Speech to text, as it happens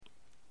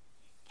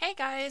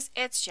guys,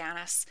 it's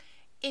Janice.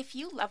 If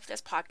you love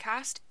this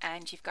podcast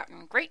and you've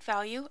gotten great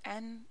value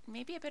and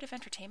maybe a bit of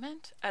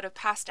entertainment out of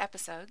past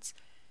episodes,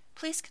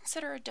 please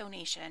consider a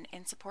donation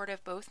in support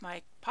of both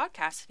my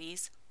podcast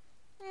fees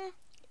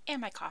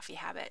and my coffee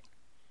habit.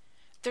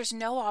 There's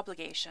no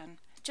obligation.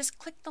 Just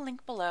click the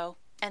link below,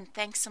 and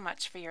thanks so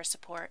much for your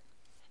support.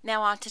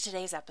 Now on to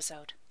today's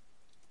episode.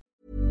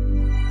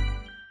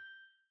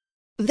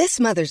 This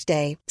Mother's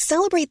Day,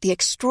 celebrate the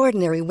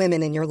extraordinary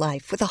women in your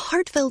life with a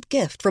heartfelt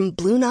gift from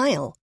Blue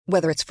Nile.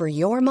 Whether it's for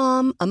your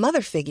mom, a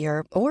mother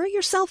figure, or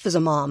yourself as a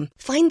mom,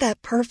 find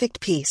that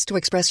perfect piece to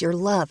express your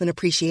love and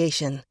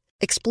appreciation.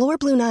 Explore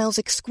Blue Nile's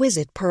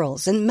exquisite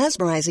pearls and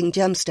mesmerizing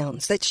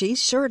gemstones that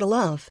she's sure to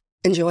love.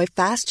 Enjoy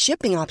fast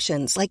shipping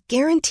options like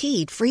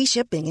guaranteed free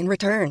shipping and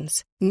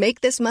returns.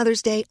 Make this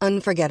Mother's Day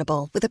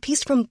unforgettable with a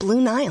piece from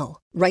Blue Nile.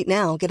 Right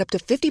now, get up to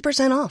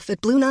 50% off at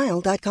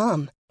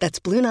BlueNile.com. That's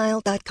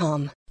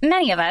BlueNile.com.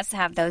 Many of us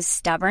have those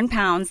stubborn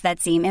pounds that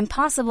seem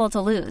impossible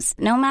to lose,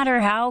 no matter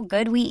how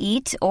good we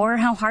eat or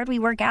how hard we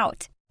work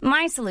out.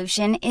 My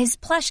solution is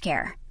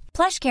PlushCare.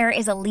 PlushCare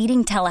is a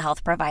leading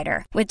telehealth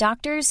provider with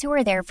doctors who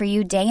are there for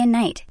you day and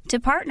night to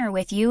partner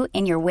with you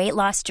in your weight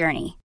loss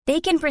journey. They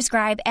can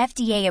prescribe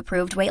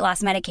FDA-approved weight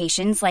loss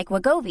medications like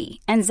Wegovy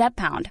and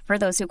Zepbound for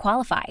those who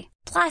qualify.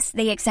 Plus,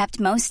 they accept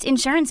most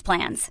insurance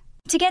plans.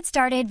 To get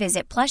started,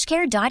 visit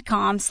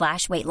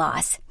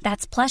plushcare.com/weightloss.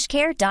 That's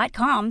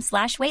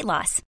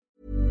plushcare.com/weightloss.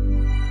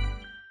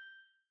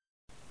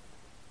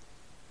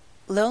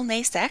 Lil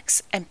Nas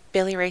X and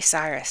Billy Ray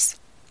Cyrus,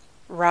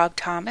 Rob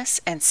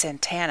Thomas and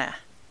Santana,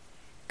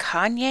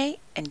 Kanye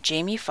and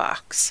Jamie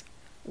Foxx.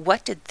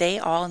 What did they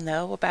all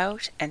know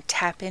about and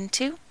tap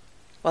into?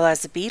 Well,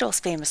 as the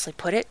Beatles famously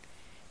put it,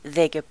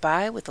 they get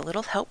by with a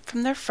little help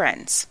from their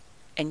friends.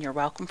 And you're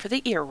welcome for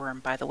the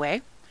earworm, by the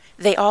way.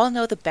 They all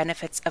know the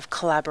benefits of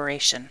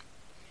collaboration.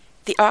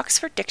 The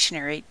Oxford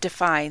Dictionary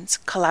defines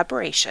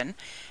collaboration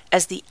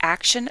as the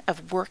action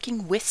of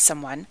working with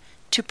someone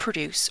to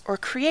produce or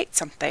create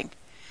something.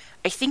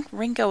 I think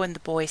Ringo and the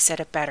Boys said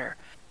it better,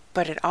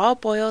 but it all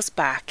boils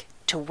back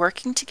to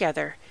working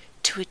together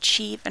to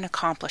achieve an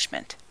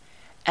accomplishment.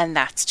 And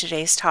that's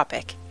today's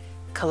topic: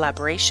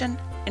 collaboration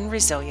and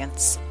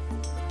resilience.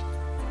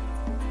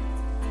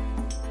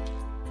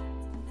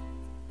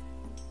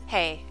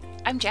 Hey,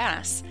 I'm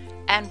Janice,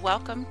 and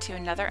welcome to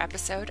another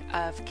episode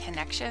of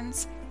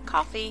Connections,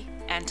 Coffee,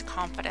 and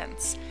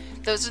Confidence.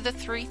 Those are the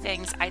three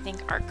things I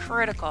think are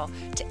critical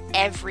to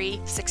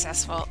every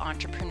successful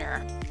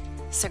entrepreneur.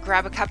 So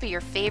grab a cup of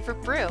your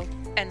favorite brew,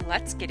 and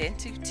let's get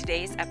into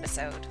today's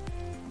episode.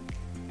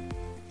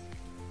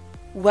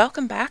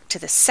 Welcome back to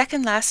the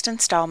second last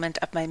installment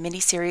of my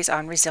mini-series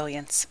on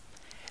resilience.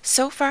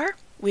 So far,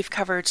 we've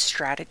covered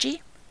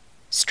strategy,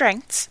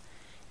 strengths,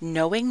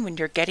 knowing when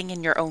you're getting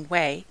in your own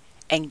way,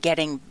 and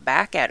getting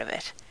back out of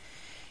it.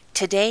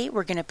 Today,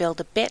 we're going to build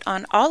a bit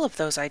on all of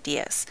those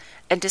ideas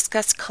and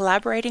discuss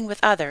collaborating with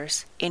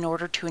others in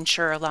order to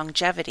ensure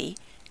longevity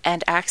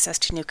and access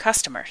to new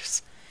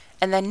customers.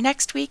 And then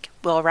next week,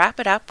 we'll wrap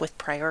it up with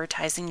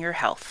prioritizing your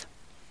health.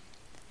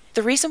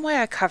 The reason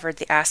why I covered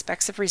the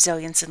aspects of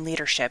resilience and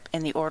leadership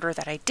in the order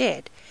that I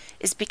did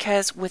is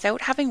because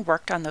without having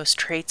worked on those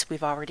traits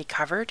we've already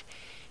covered,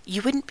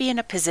 you wouldn't be in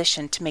a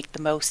position to make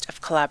the most of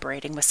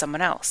collaborating with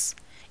someone else.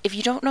 If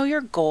you don't know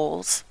your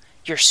goals,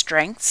 your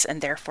strengths,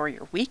 and therefore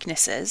your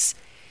weaknesses,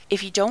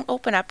 if you don't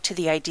open up to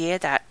the idea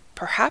that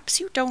perhaps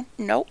you don't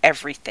know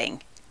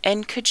everything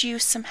and could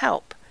use some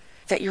help,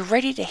 that you're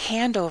ready to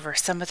hand over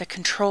some of the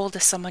control to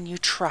someone you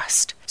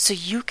trust so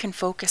you can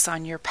focus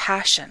on your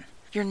passion,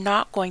 you're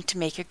not going to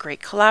make a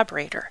great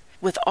collaborator,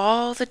 with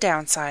all the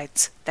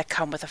downsides that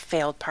come with a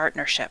failed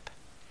partnership.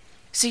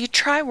 So you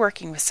try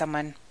working with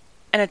someone,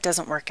 and it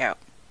doesn't work out.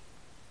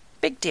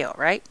 Big deal,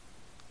 right?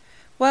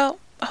 Well,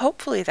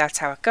 hopefully that's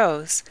how it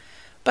goes,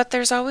 but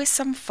there's always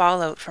some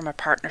fallout from a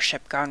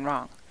partnership gone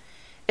wrong.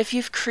 If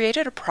you've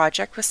created a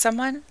project with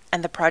someone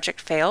and the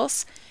project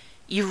fails,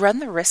 you run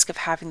the risk of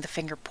having the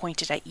finger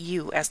pointed at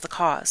you as the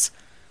cause.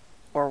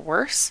 Or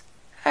worse,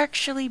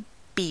 actually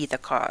be the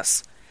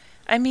cause.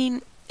 I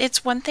mean,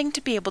 it's one thing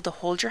to be able to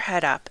hold your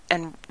head up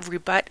and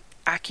rebut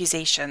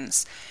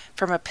accusations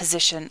from a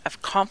position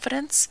of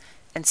confidence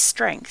and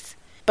strength,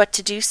 but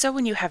to do so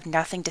when you have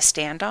nothing to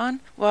stand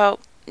on,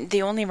 well,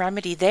 the only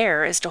remedy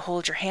there is to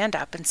hold your hand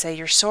up and say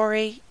you're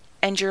sorry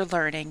and you're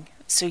learning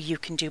so you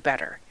can do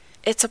better.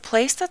 It's a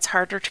place that's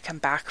harder to come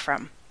back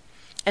from.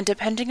 And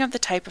depending on the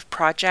type of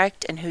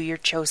project and who your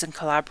chosen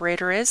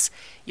collaborator is,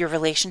 your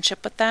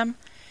relationship with them,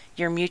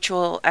 your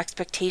mutual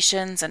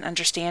expectations and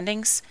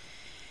understandings,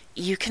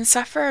 you can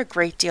suffer a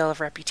great deal of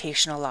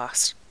reputational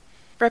loss.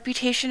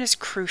 Reputation is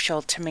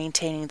crucial to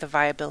maintaining the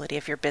viability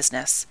of your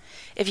business.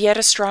 If you had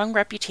a strong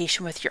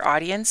reputation with your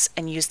audience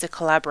and used the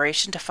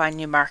collaboration to find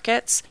new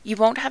markets, you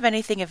won't have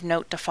anything of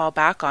note to fall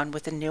back on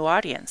with a new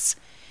audience.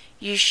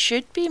 You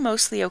should be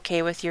mostly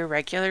okay with your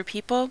regular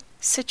people,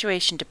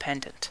 situation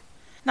dependent.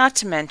 Not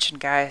to mention,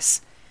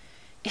 guys,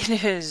 it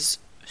is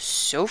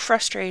so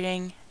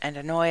frustrating and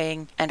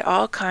annoying and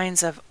all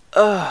kinds of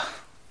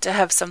to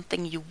have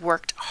something you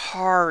worked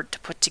hard to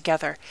put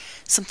together,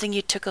 something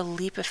you took a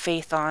leap of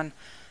faith on,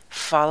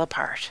 fall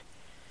apart.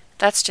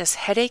 That's just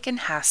headache and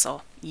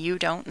hassle you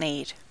don't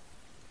need.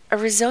 A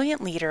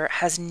resilient leader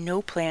has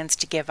no plans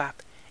to give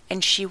up,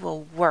 and she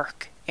will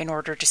work in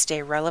order to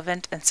stay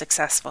relevant and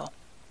successful.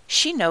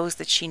 She knows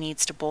that she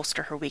needs to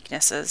bolster her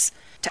weaknesses,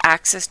 to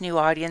access new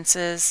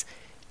audiences,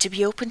 to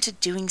be open to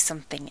doing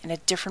something in a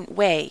different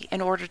way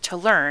in order to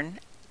learn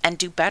and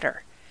do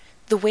better.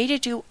 The way to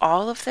do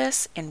all of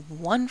this in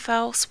one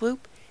foul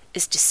swoop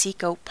is to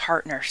seek out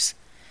partners,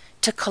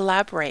 to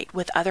collaborate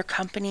with other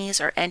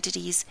companies or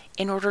entities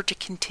in order to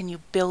continue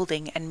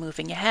building and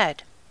moving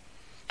ahead.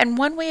 And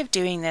one way of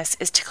doing this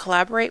is to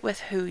collaborate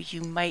with who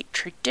you might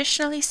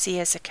traditionally see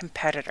as a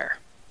competitor.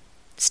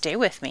 Stay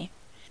with me.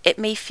 It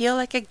may feel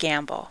like a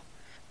gamble,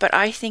 but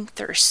I think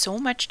there is so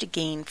much to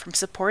gain from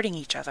supporting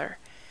each other.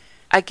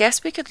 I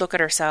guess we could look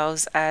at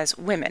ourselves as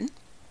women.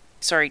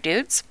 Sorry,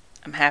 dudes,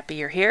 I'm happy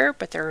you're here,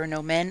 but there are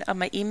no men on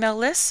my email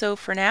list, so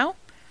for now,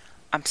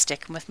 I'm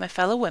sticking with my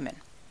fellow women.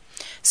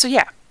 So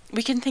yeah,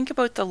 we can think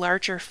about the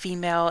larger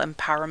female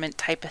empowerment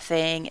type of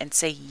thing and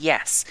say,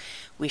 yes,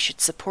 we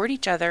should support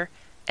each other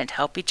and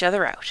help each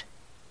other out.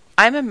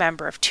 I'm a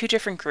member of 2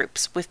 different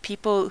groups with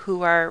people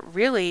who are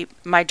really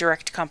my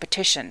direct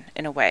competition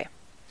in a way.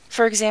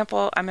 For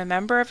example, I'm a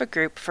member of a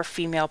group for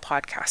female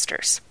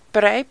podcasters,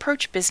 but I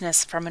approach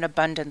business from an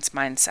abundance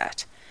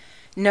mindset.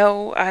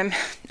 No, I'm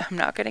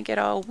not going to get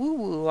all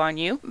woo-woo on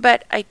you,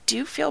 but I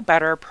do feel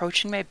better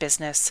approaching my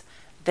business,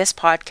 this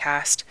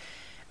podcast,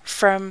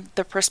 from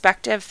the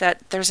perspective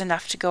that there's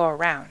enough to go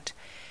around.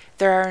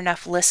 There are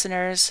enough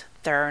listeners,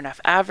 there are enough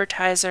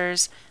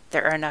advertisers,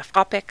 there are enough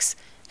topics,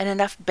 and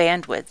enough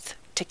bandwidth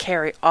to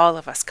carry all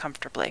of us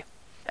comfortably.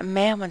 And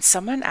man, when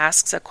someone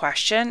asks a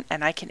question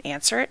and I can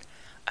answer it,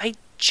 I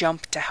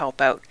jump to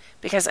help out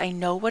because I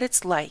know what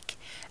it's like,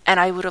 and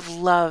I would have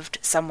loved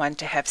someone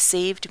to have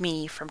saved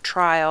me from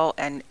trial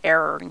and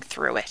erroring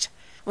through it.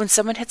 When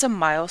someone hits a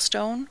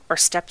milestone or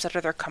steps out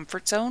of their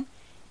comfort zone,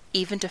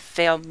 even to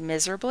fail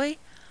miserably,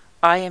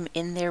 I am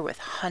in there with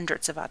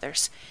hundreds of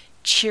others,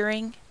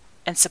 cheering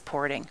and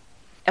supporting.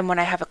 And when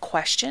I have a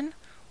question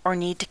or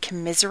need to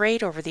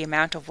commiserate over the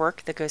amount of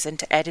work that goes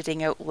into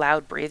editing out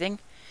loud breathing,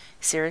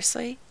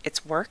 seriously,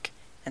 it's work,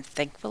 and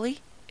thankfully,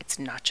 it's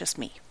not just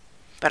me.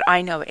 But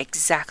I know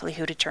exactly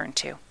who to turn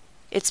to.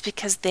 It's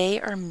because they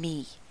are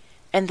me,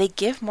 and they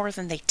give more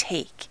than they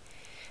take.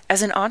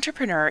 As an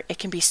entrepreneur, it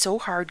can be so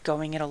hard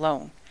going it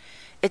alone.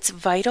 It's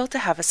vital to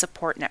have a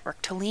support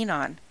network to lean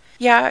on.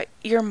 Yeah,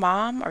 your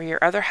mom or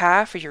your other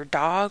half or your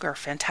dog are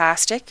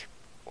fantastic,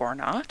 or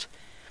not.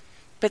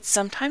 But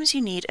sometimes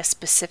you need a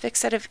specific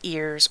set of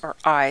ears or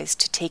eyes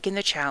to take in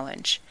the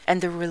challenge and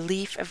the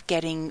relief of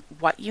getting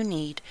what you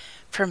need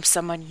from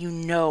someone you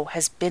know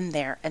has been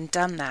there and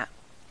done that.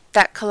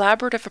 That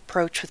collaborative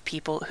approach with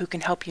people who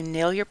can help you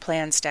nail your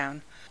plans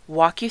down,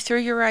 walk you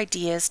through your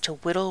ideas to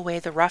whittle away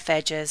the rough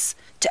edges,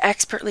 to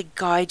expertly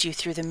guide you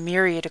through the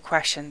myriad of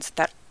questions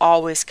that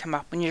always come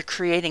up when you're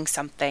creating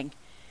something,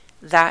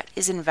 that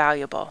is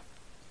invaluable.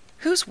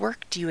 Whose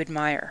work do you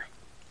admire?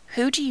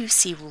 Who do you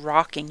see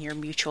rocking your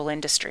mutual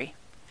industry?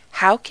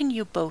 How can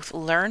you both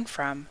learn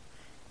from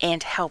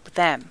and help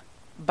them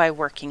by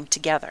working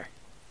together?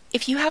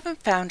 If you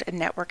haven't found a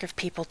network of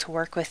people to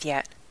work with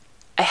yet,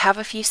 I have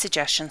a few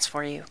suggestions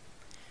for you.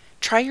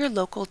 Try your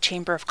local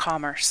Chamber of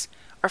Commerce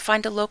or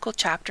find a local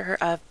chapter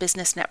of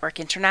Business Network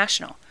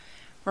International.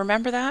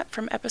 Remember that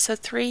from episode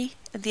 3,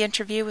 the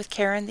interview with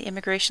Karen, the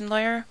immigration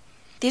lawyer?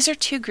 These are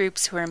 2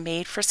 groups who are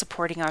made for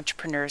supporting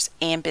entrepreneurs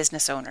and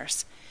business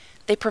owners.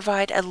 They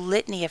provide a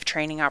litany of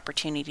training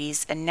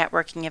opportunities and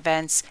networking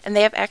events, and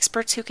they have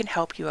experts who can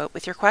help you out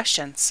with your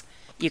questions.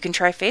 You can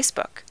try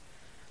Facebook.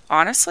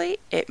 Honestly,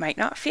 it might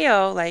not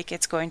feel like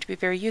it's going to be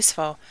very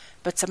useful,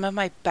 but some of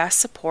my best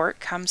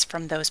support comes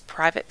from those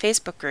private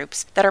Facebook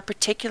groups that are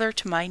particular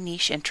to my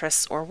niche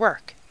interests or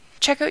work.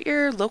 Check out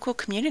your local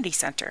community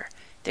center,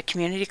 the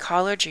community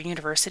college or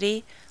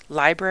university,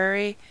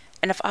 library,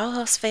 and if all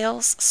else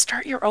fails,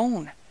 start your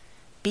own.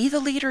 Be the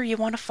leader you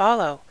want to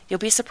follow. You'll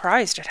be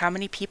surprised at how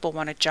many people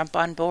want to jump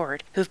on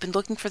board who've been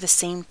looking for the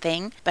same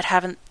thing but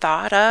haven't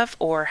thought of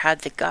or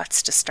had the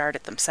guts to start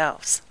it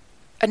themselves.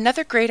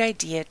 Another great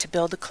idea to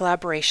build a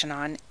collaboration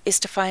on is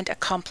to find a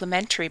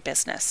complementary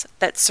business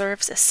that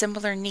serves a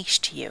similar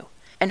niche to you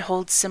and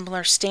holds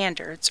similar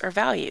standards or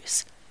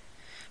values.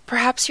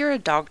 Perhaps you're a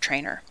dog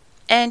trainer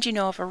and you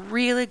know of a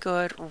really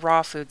good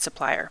raw food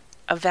supplier,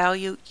 a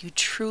value you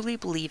truly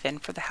believe in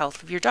for the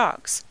health of your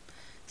dogs.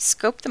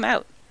 Scope them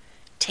out.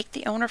 Take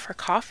the owner for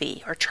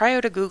coffee or try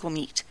out a Google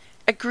Meet.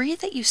 Agree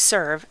that you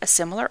serve a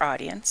similar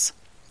audience,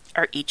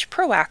 are each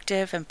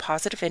proactive and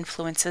positive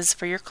influences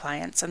for your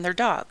clients and their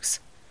dogs.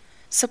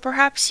 So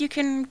perhaps you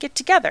can get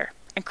together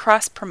and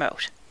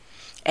cross-promote.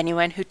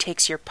 Anyone who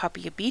takes your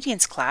puppy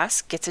obedience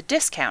class gets a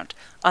discount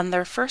on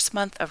their first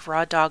month of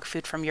raw dog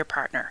food from your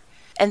partner.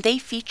 and they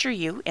feature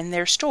you in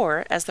their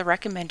store as the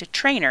recommended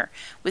trainer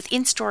with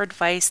in-store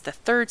advice the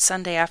third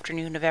Sunday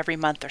afternoon of every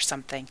month or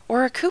something,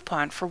 or a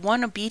coupon for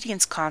one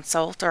obedience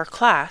consult or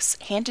class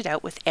handed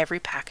out with every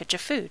package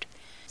of food.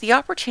 The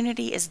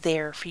opportunity is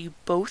there for you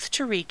both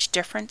to reach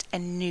different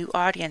and new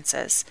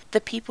audiences, the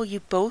people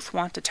you both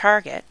want to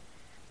target,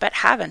 but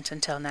haven't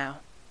until now.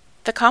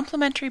 The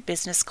complementary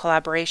business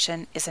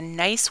collaboration is a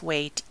nice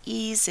way to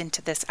ease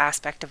into this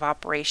aspect of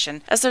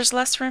operation, as there's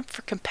less room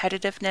for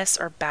competitiveness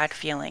or bad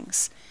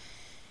feelings.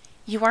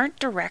 You aren't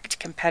direct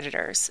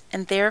competitors,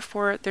 and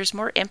therefore there's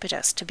more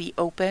impetus to be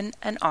open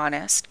and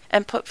honest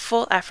and put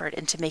full effort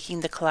into making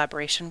the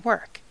collaboration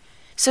work.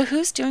 So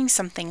who's doing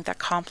something that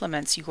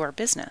complements your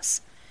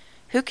business?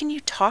 Who can you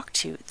talk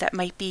to that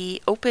might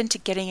be open to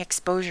getting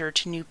exposure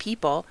to new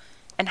people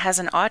and has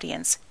an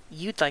audience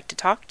you'd like to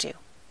talk to?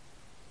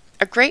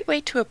 A great way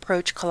to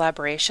approach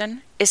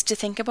collaboration is to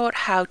think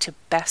about how to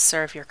best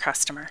serve your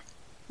customer.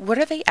 What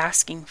are they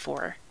asking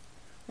for?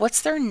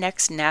 What's their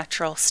next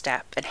natural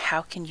step, and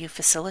how can you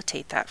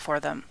facilitate that for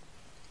them?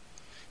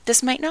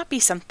 This might not be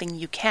something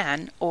you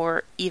can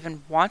or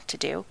even want to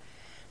do,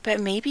 but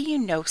maybe you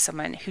know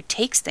someone who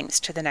takes things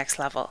to the next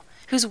level,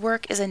 whose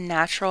work is a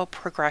natural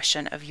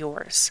progression of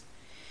yours.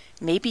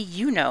 Maybe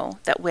you know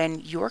that when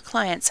your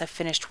clients have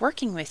finished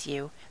working with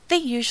you, they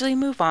usually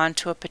move on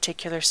to a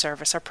particular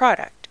service or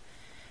product.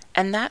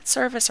 And that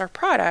service or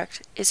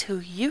product is who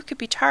you could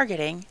be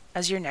targeting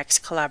as your next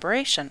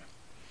collaboration.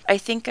 I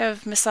think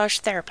of massage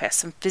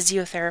therapists and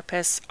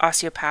physiotherapists,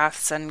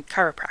 osteopaths, and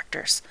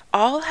chiropractors.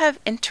 All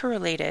have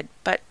interrelated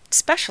but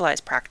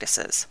specialized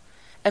practices.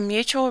 A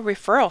mutual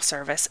referral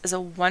service is a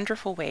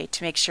wonderful way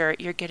to make sure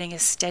you're getting a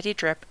steady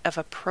drip of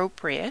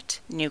appropriate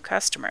new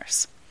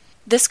customers.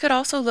 This could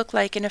also look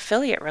like an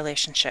affiliate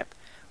relationship,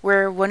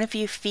 where one of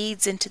you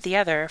feeds into the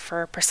other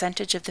for a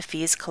percentage of the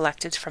fees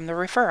collected from the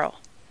referral.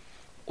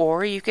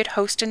 Or you could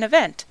host an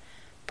event,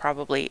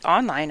 probably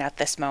online at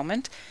this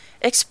moment,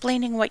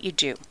 explaining what you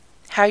do,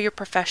 how your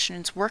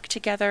professions work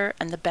together,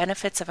 and the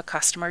benefits of a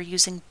customer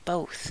using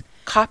both.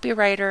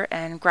 Copywriter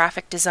and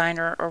graphic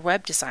designer or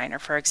web designer,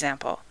 for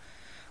example.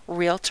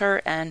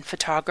 Realtor and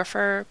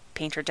photographer,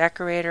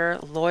 painter-decorator,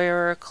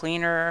 lawyer,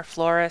 cleaner,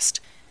 florist.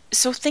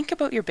 So think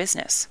about your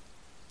business.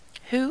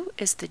 Who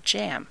is the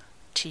jam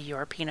to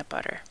your peanut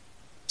butter?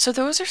 So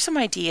those are some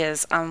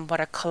ideas on what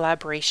a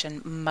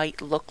collaboration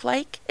might look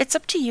like. It's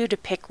up to you to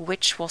pick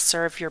which will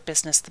serve your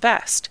business the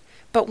best.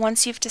 But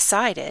once you've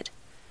decided,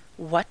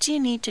 what do you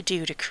need to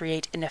do to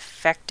create an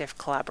effective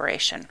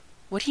collaboration?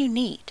 What do you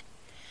need?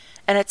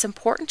 And it's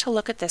important to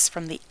look at this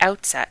from the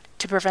outset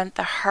to prevent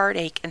the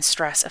heartache and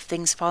stress of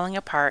things falling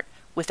apart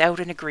without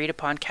an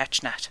agreed-upon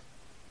catch-net.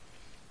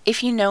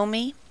 If you know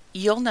me,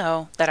 you'll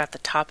know that at the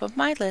top of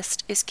my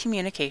list is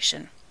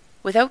communication.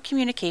 Without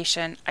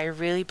communication, I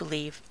really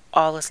believe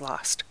all is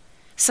lost.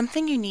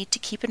 Something you need to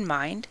keep in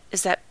mind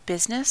is that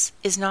business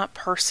is not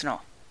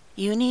personal.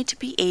 You need to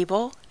be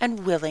able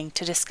and willing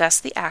to discuss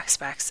the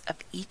aspects of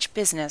each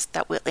business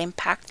that will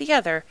impact the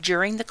other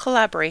during the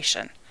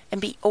collaboration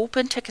and be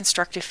open to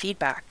constructive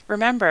feedback.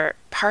 Remember,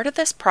 part of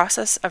this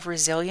process of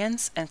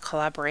resilience and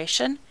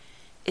collaboration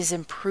is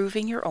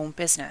improving your own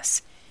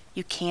business.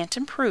 You can't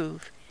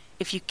improve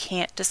if you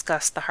can't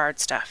discuss the hard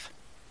stuff.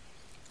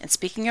 And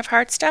speaking of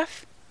hard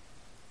stuff,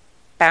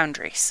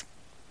 boundaries.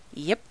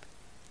 Yep.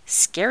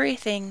 Scary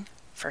thing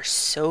for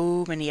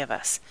so many of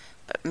us.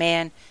 But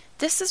man,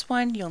 this is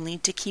one you'll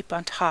need to keep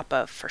on top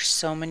of for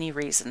so many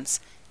reasons,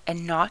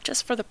 and not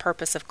just for the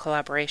purpose of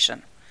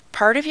collaboration.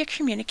 Part of your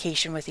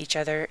communication with each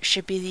other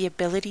should be the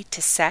ability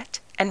to set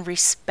and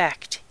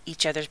respect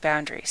each other's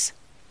boundaries.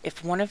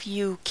 If one of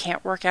you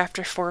can't work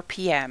after 4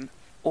 p.m.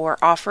 or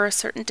offer a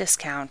certain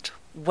discount,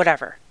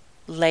 whatever,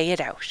 lay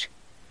it out.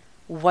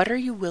 What are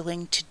you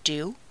willing to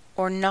do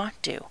or not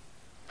do?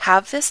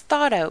 Have this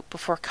thought out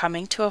before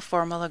coming to a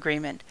formal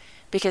agreement,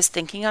 because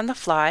thinking on the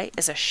fly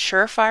is a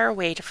surefire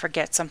way to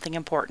forget something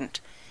important,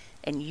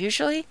 and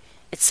usually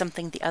it's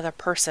something the other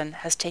person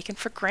has taken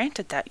for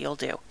granted that you'll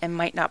do and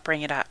might not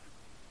bring it up.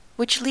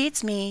 Which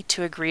leads me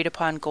to agreed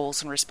upon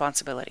goals and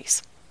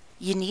responsibilities.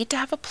 You need to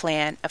have a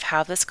plan of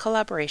how this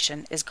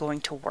collaboration is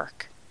going to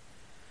work.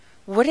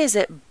 What is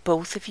it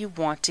both of you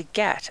want to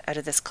get out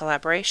of this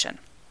collaboration?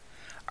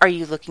 Are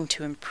you looking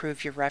to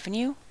improve your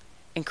revenue,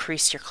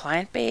 increase your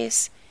client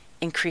base,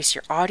 increase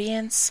your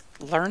audience,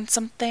 learn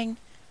something?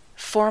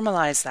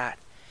 Formalize that.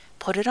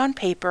 Put it on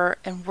paper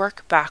and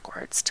work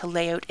backwards to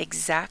lay out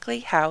exactly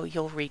how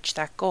you'll reach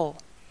that goal.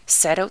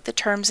 Set out the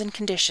terms and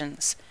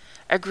conditions.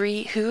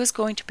 Agree who is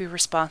going to be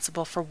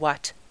responsible for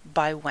what,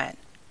 by when.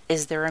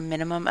 Is there a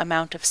minimum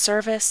amount of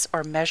service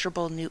or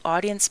measurable new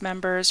audience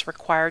members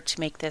required to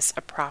make this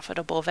a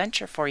profitable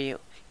venture for you?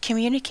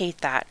 Communicate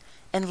that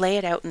and lay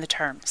it out in the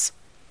terms.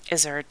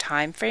 Is there a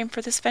time frame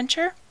for this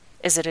venture?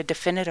 Is it a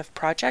definitive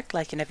project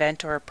like an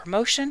event or a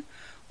promotion,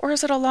 or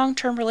is it a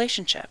long-term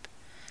relationship?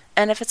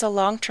 And if it's a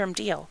long-term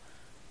deal,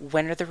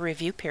 when are the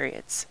review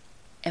periods?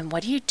 And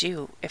what do you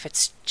do if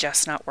it's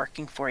just not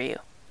working for you?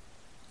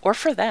 Or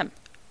for them?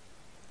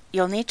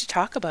 You'll need to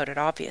talk about it,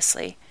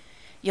 obviously.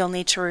 You'll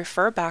need to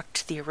refer back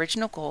to the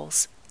original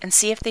goals and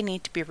see if they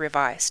need to be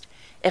revised,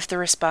 if the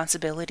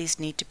responsibilities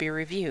need to be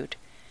reviewed.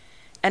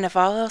 And if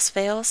all else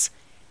fails,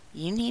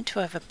 you need to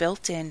have a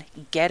built-in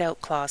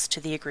get-out clause to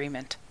the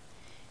agreement.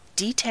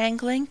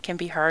 Detangling can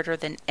be harder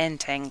than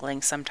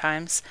entangling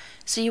sometimes,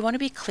 so you want to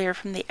be clear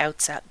from the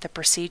outset the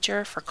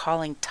procedure for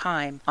calling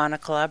time on a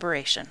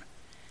collaboration.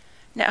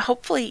 Now,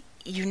 hopefully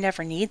you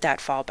never need that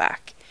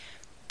fallback,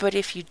 but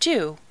if you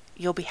do,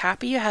 you'll be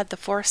happy you had the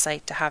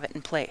foresight to have it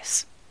in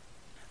place.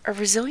 A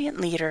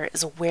resilient leader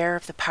is aware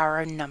of the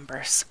power in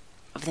numbers,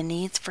 of the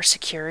needs for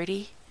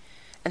security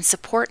and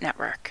support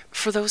network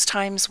for those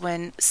times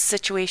when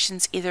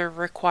situations either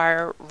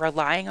require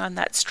relying on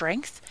that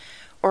strength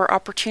or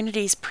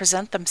opportunities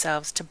present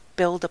themselves to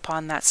build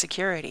upon that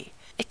security.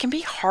 It can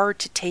be hard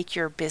to take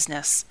your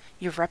business,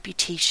 your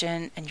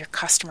reputation, and your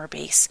customer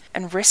base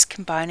and risk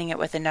combining it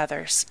with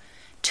another's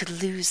to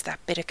lose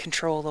that bit of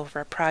control over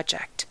a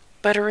project.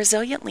 But a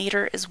resilient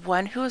leader is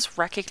one who has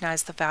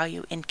recognized the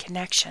value in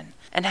connection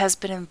and has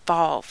been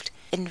involved,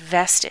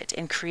 invested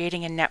in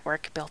creating a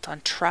network built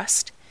on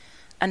trust,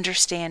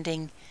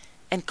 understanding,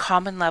 and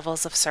common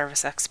levels of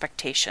service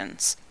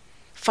expectations.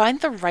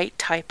 Find the right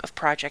type of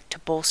project to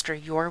bolster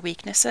your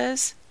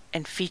weaknesses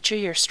and feature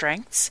your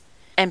strengths,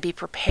 and be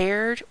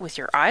prepared with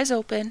your eyes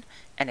open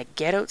and a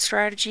get-out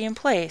strategy in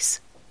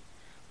place.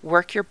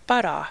 Work your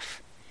butt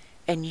off,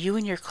 and you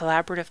and your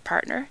collaborative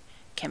partner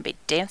can be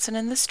dancing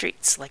in the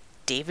streets like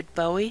David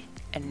Bowie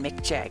and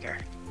Mick Jagger.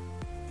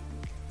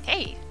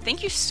 Hey,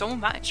 thank you so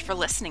much for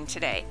listening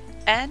today.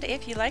 And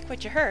if you like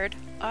what you heard,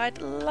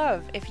 I'd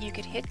love if you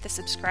could hit the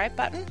subscribe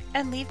button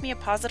and leave me a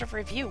positive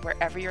review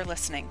wherever you're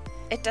listening.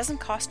 It doesn't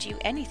cost you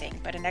anything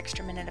but an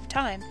extra minute of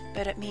time,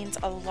 but it means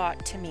a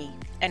lot to me.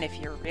 And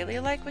if you really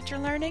like what you're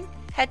learning,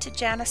 head to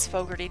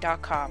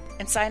JaniceFogarty.com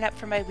and sign up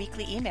for my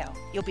weekly email.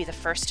 You'll be the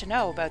first to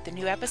know about the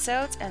new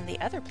episodes and the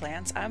other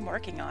plans I'm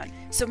working on.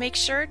 So make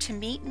sure to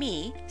meet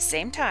me,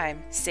 same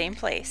time, same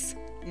place,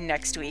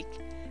 next week.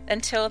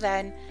 Until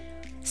then,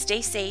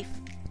 stay safe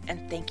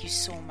and thank you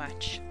so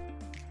much.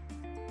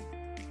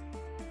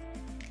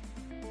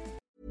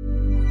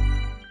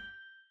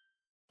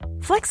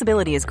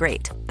 Flexibility is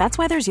great. That's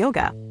why there's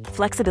yoga.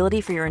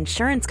 Flexibility for your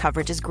insurance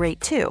coverage is great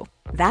too.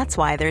 That's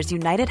why there's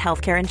United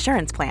Healthcare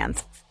Insurance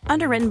Plans.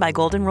 Underwritten by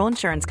Golden Rule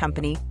Insurance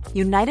Company,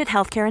 United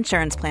Healthcare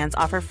Insurance Plans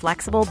offer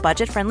flexible,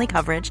 budget-friendly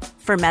coverage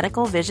for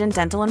medical, vision,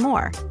 dental, and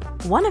more.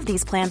 One of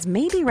these plans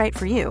may be right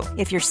for you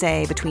if you're,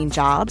 say, between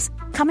jobs,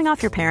 coming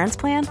off your parents'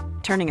 plan,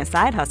 turning a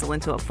side hustle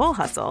into a full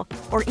hustle,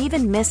 or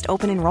even missed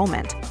open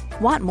enrollment.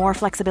 Want more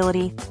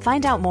flexibility?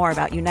 Find out more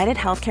about United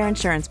Healthcare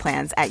Insurance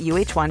Plans at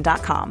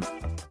uh1.com.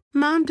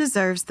 Mom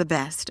deserves the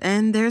best,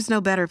 and there's no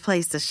better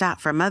place to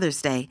shop for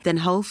Mother's Day than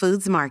Whole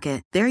Foods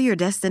Market. They're your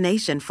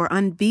destination for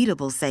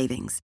unbeatable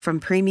savings, from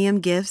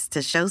premium gifts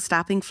to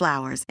show-stopping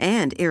flowers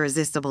and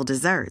irresistible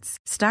desserts.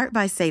 Start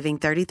by saving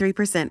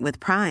 33% with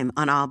Prime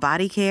on all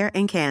body care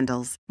and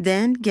candles.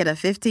 Then get a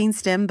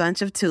 15-stem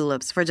bunch of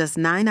tulips for just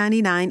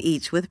 $9.99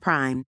 each with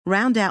Prime.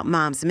 Round out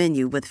Mom's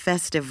menu with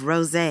festive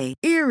rosé,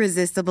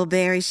 irresistible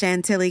berry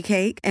chantilly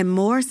cake, and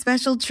more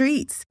special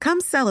treats.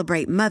 Come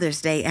celebrate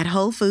Mother's Day at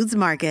Whole Foods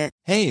Market.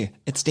 Hey,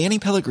 it's Danny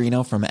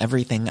Pellegrino from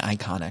Everything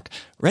Iconic.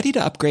 Ready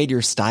to upgrade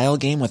your style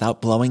game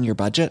without blowing your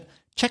budget?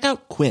 Check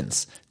out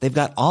Quince. They've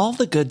got all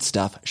the good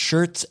stuff,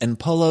 shirts and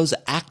polos,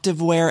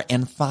 activewear,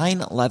 and fine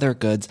leather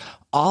goods,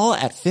 all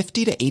at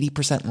 50 to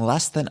 80%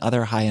 less than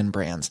other high-end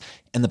brands.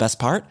 And the best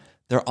part?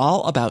 They're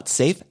all about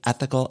safe,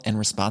 ethical, and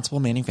responsible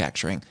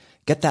manufacturing.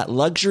 Get that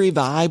luxury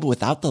vibe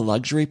without the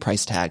luxury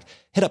price tag.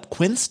 Hit up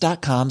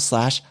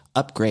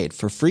quince.com/upgrade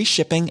for free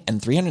shipping and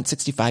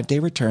 365-day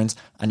returns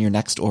on your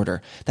next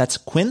order. That's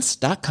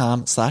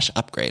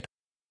quince.com/upgrade.